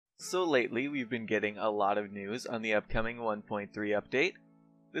So lately we've been getting a lot of news on the upcoming 1.3 update.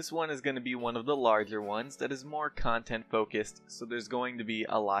 This one is going to be one of the larger ones that is more content focused, so there's going to be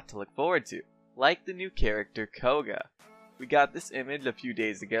a lot to look forward to. Like the new character Koga. We got this image a few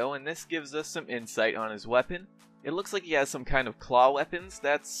days ago and this gives us some insight on his weapon. It looks like he has some kind of claw weapons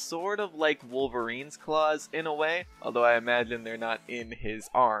that's sort of like Wolverine's claws in a way, although I imagine they're not in his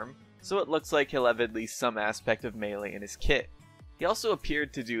arm, so it looks like he'll have at least some aspect of melee in his kit. He also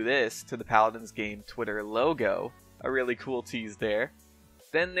appeared to do this to the Paladins game Twitter logo, a really cool tease there.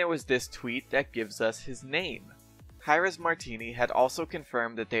 Then there was this tweet that gives us his name. Hi-Rez Martini had also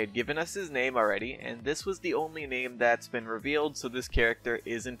confirmed that they had given us his name already, and this was the only name that's been revealed, so this character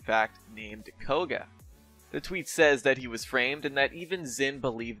is in fact named Koga. The tweet says that he was framed and that even Zin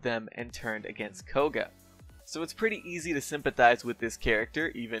believed them and turned against Koga. So it's pretty easy to sympathize with this character,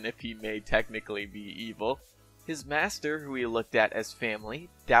 even if he may technically be evil. His master, who he looked at as family,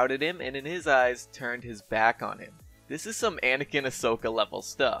 doubted him and in his eyes turned his back on him. This is some Anakin Ahsoka level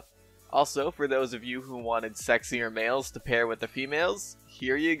stuff. Also, for those of you who wanted sexier males to pair with the females,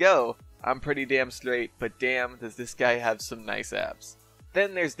 here you go. I'm pretty damn straight, but damn does this guy have some nice abs.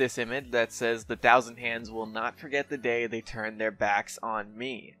 Then there's this image that says the Thousand Hands will not forget the day they turned their backs on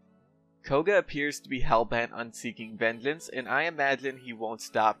me. Koga appears to be hellbent on seeking vengeance, and I imagine he won't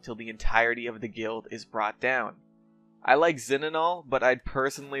stop till the entirety of the guild is brought down. I like Zin and all, but I'd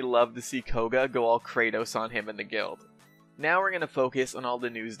personally love to see Koga go all Kratos on him in the guild. Now we're going to focus on all the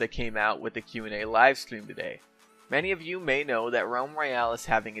news that came out with the Q&A livestream today. Many of you may know that Realm Royale is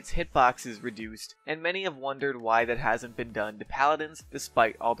having its hitboxes reduced, and many have wondered why that hasn't been done to Paladins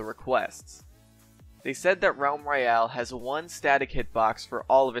despite all the requests. They said that Realm Royale has one static hitbox for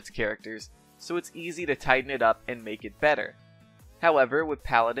all of its characters, so it's easy to tighten it up and make it better. However, with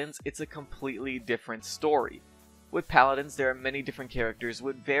Paladins, it's a completely different story. With Paladins, there are many different characters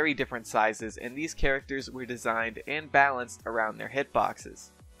with very different sizes, and these characters were designed and balanced around their hitboxes.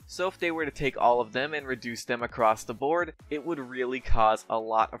 So if they were to take all of them and reduce them across the board, it would really cause a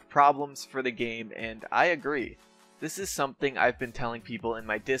lot of problems for the game, and I agree. This is something I've been telling people in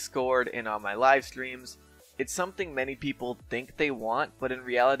my Discord and on my live streams. It's something many people think they want, but in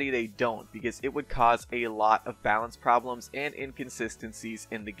reality they don't, because it would cause a lot of balance problems and inconsistencies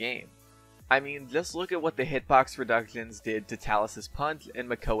in the game. I mean, just look at what the hitbox reductions did to Talus's Punch and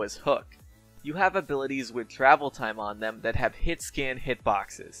Makoa's Hook. You have abilities with travel time on them that have hit scan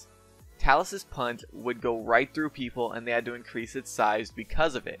hitboxes. Talus's Punch would go right through people and they had to increase its size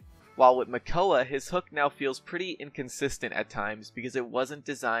because of it. While with Makoa, his hook now feels pretty inconsistent at times because it wasn't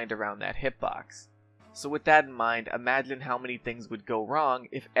designed around that hitbox. So with that in mind, imagine how many things would go wrong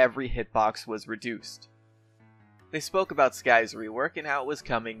if every hitbox was reduced. They spoke about Skye's rework and how it was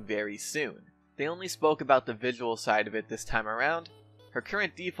coming very soon. They only spoke about the visual side of it this time around. Her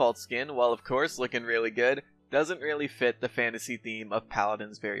current default skin, while of course looking really good, doesn't really fit the fantasy theme of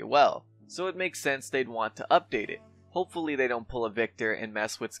Paladins very well, so it makes sense they'd want to update it. Hopefully they don't pull a Victor and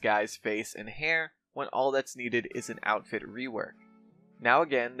mess with Skye's face and hair when all that's needed is an outfit rework. Now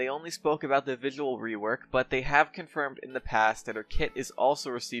again, they only spoke about the visual rework, but they have confirmed in the past that her kit is also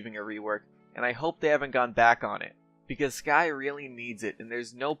receiving a rework, and I hope they haven't gone back on it, because Skye really needs it and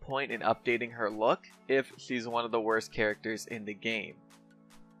there's no point in updating her look if she's one of the worst characters in the game.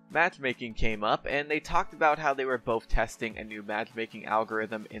 Matchmaking came up, and they talked about how they were both testing a new matchmaking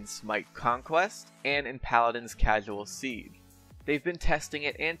algorithm in Smite Conquest and in Paladins Casual Siege. They've been testing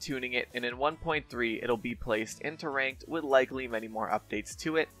it and tuning it, and in 1.3 it'll be placed into Ranked with likely many more updates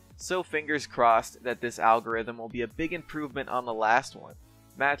to it, so fingers crossed that this algorithm will be a big improvement on the last one.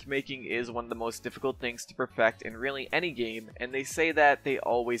 Matchmaking is one of the most difficult things to perfect in really any game, and they say that they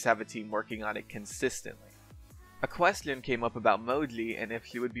always have a team working on it consistently. A question came up about Moji and if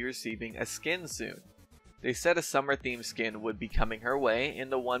she would be receiving a skin soon. They said a summer theme skin would be coming her way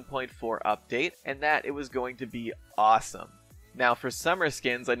in the 1.4 update and that it was going to be awesome. Now for summer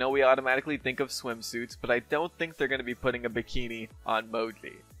skins, I know we automatically think of swimsuits, but I don't think they're going to be putting a bikini on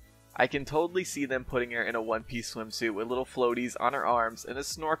Moji. I can totally see them putting her in a one-piece swimsuit with little floaties on her arms and a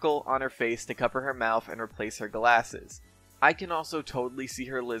snorkel on her face to cover her mouth and replace her glasses. I can also totally see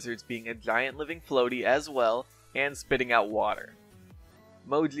her lizards being a giant living floaty as well, and spitting out water.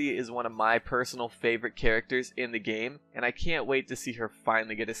 Moji is one of my personal favorite characters in the game, and I can't wait to see her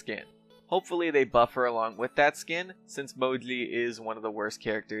finally get a skin. Hopefully they buff her along with that skin, since Moji is one of the worst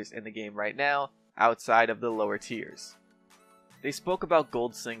characters in the game right now, outside of the lower tiers. They spoke about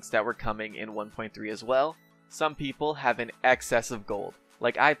gold sinks that were coming in 1.3 as well. Some people have an excess of gold.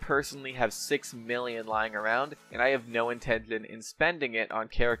 Like I personally have 6 million lying around, and I have no intention in spending it on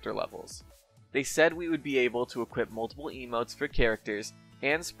character levels. They said we would be able to equip multiple emotes for characters,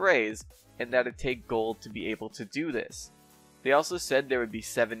 and sprays, and that it'd take gold to be able to do this. They also said there would be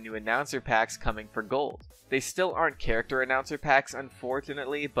 7 new announcer packs coming for gold. They still aren't character announcer packs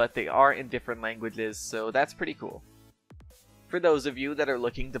unfortunately, but they are in different languages, so that's pretty cool. For those of you that are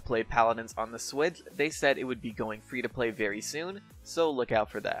looking to play Paladins on the Switch, they said it would be going free to play very soon, so look out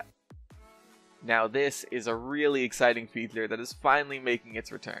for that. Now this is a really exciting feature that is finally making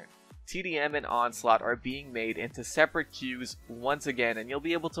its return. TDM and Onslaught are being made into separate queues once again, and you'll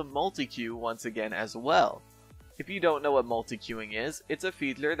be able to multi-queue once again as well. If you don't know what multi-queuing is, it's a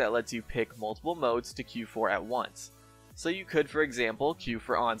feature that lets you pick multiple modes to queue for at once. So you could, for example, queue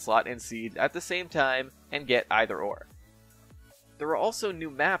for Onslaught and Siege at the same time and get either or. There are also new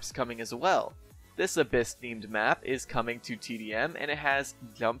maps coming as well. This Abyss themed map is coming to TDM and it has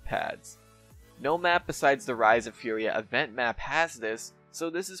jump pads. No map besides the Rise of Furia event map has this, so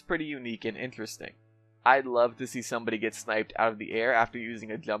this is pretty unique and interesting. I'd love to see somebody get sniped out of the air after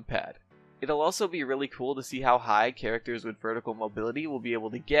using a jump pad. It'll also be really cool to see how high characters with vertical mobility will be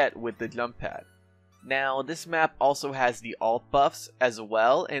able to get with the jump pad. Now, this map also has the alt buffs as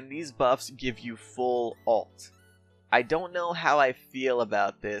well, and these buffs give you full alt. I don't know how I feel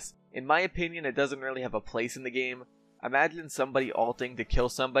about this. In my opinion, it doesn't really have a place in the game. Imagine somebody alting to kill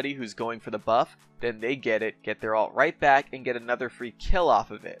somebody who's going for the buff, then they get it, get their alt right back, and get another free kill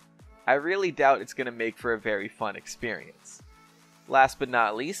off of it. I really doubt it's going to make for a very fun experience. Last but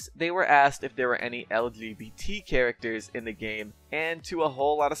not least, they were asked if there were any LGBT characters in the game, and to a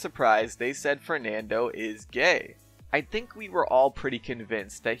whole lot of surprise, they said Fernando is gay. I think we were all pretty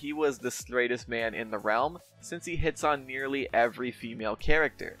convinced that he was the straightest man in the realm, since he hits on nearly every female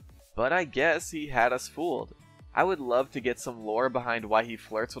character. But I guess he had us fooled. I would love to get some lore behind why he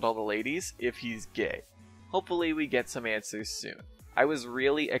flirts with all the ladies if he's gay. Hopefully we get some answers soon. I was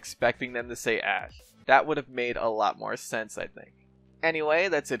really expecting them to say Ash. That would have made a lot more sense, I think. Anyway,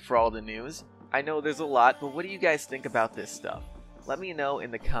 that's it for all the news. I know there's a lot, but what do you guys think about this stuff? Let me know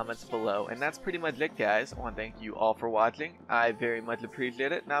in the comments below, and that's pretty much it, guys. I want to thank you all for watching. I very much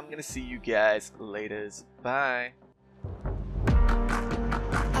appreciate it, and I'm going to see you guys later. Bye.